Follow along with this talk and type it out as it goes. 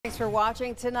for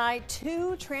watching tonight.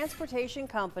 Two transportation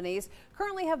companies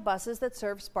currently have buses that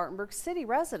serve Spartanburg city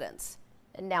residents.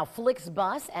 Now,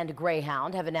 Flixbus and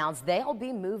Greyhound have announced they'll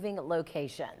be moving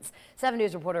locations. 7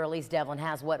 News reporter Elise Devlin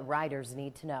has what riders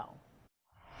need to know.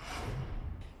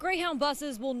 Greyhound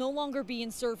buses will no longer be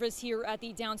in service here at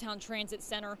the Downtown Transit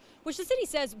Center, which the city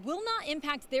says will not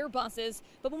impact their buses,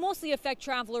 but will mostly affect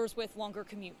travelers with longer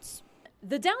commutes.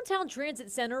 The Downtown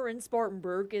Transit Center in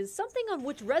Spartanburg is something on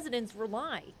which residents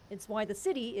rely. It's why the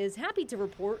city is happy to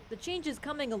report the changes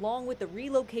coming along with the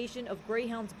relocation of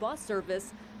Greyhound's bus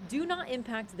service do not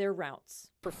impact their routes.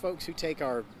 For folks who take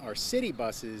our city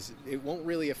buses, it won't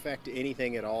really affect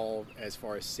anything at all as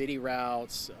far as city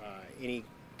routes, any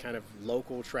kind of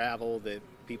local travel that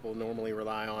people normally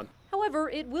rely on. However,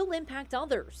 it will impact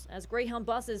others, as Greyhound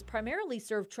buses primarily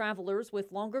serve travelers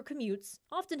with longer commutes,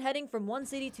 often heading from one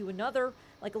city to another,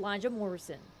 like Elijah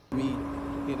Morrison. Me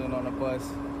getting on a bus,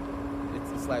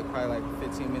 it's like probably like a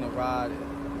 15-minute ride.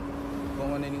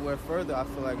 Going anywhere further, I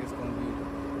feel like it's gonna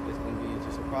be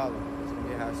just a problem. It's gonna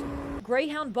be a hassle.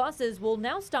 Greyhound buses will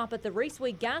now stop at the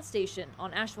Raceway gas station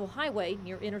on Asheville Highway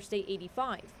near Interstate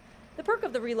 85. The perk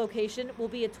of the relocation will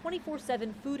be a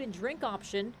 24/7 food and drink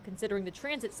option, considering the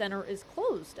transit center is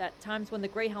closed at times when the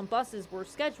Greyhound buses were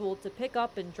scheduled to pick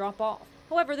up and drop off.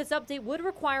 However, this update would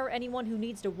require anyone who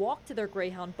needs to walk to their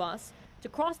Greyhound bus to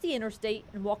cross the interstate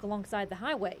and walk alongside the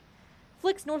highway.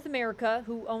 Flix North America,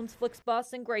 who owns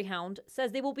Flixbus and Greyhound,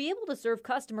 says they will be able to serve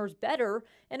customers better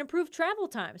and improve travel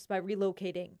times by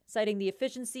relocating, citing the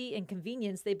efficiency and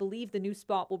convenience they believe the new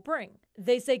spot will bring.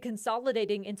 They say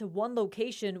consolidating into one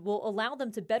location will allow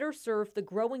them to better serve the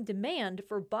growing demand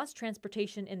for bus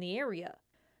transportation in the area.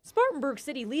 Spartanburg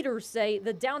city leaders say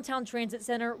the Downtown Transit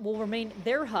Center will remain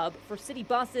their hub for city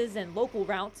buses and local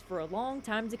routes for a long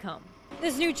time to come.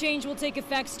 This new change will take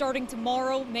effect starting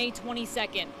tomorrow, May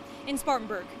 22nd. In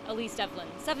Spartanburg, Elise Devlin,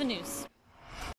 7 News.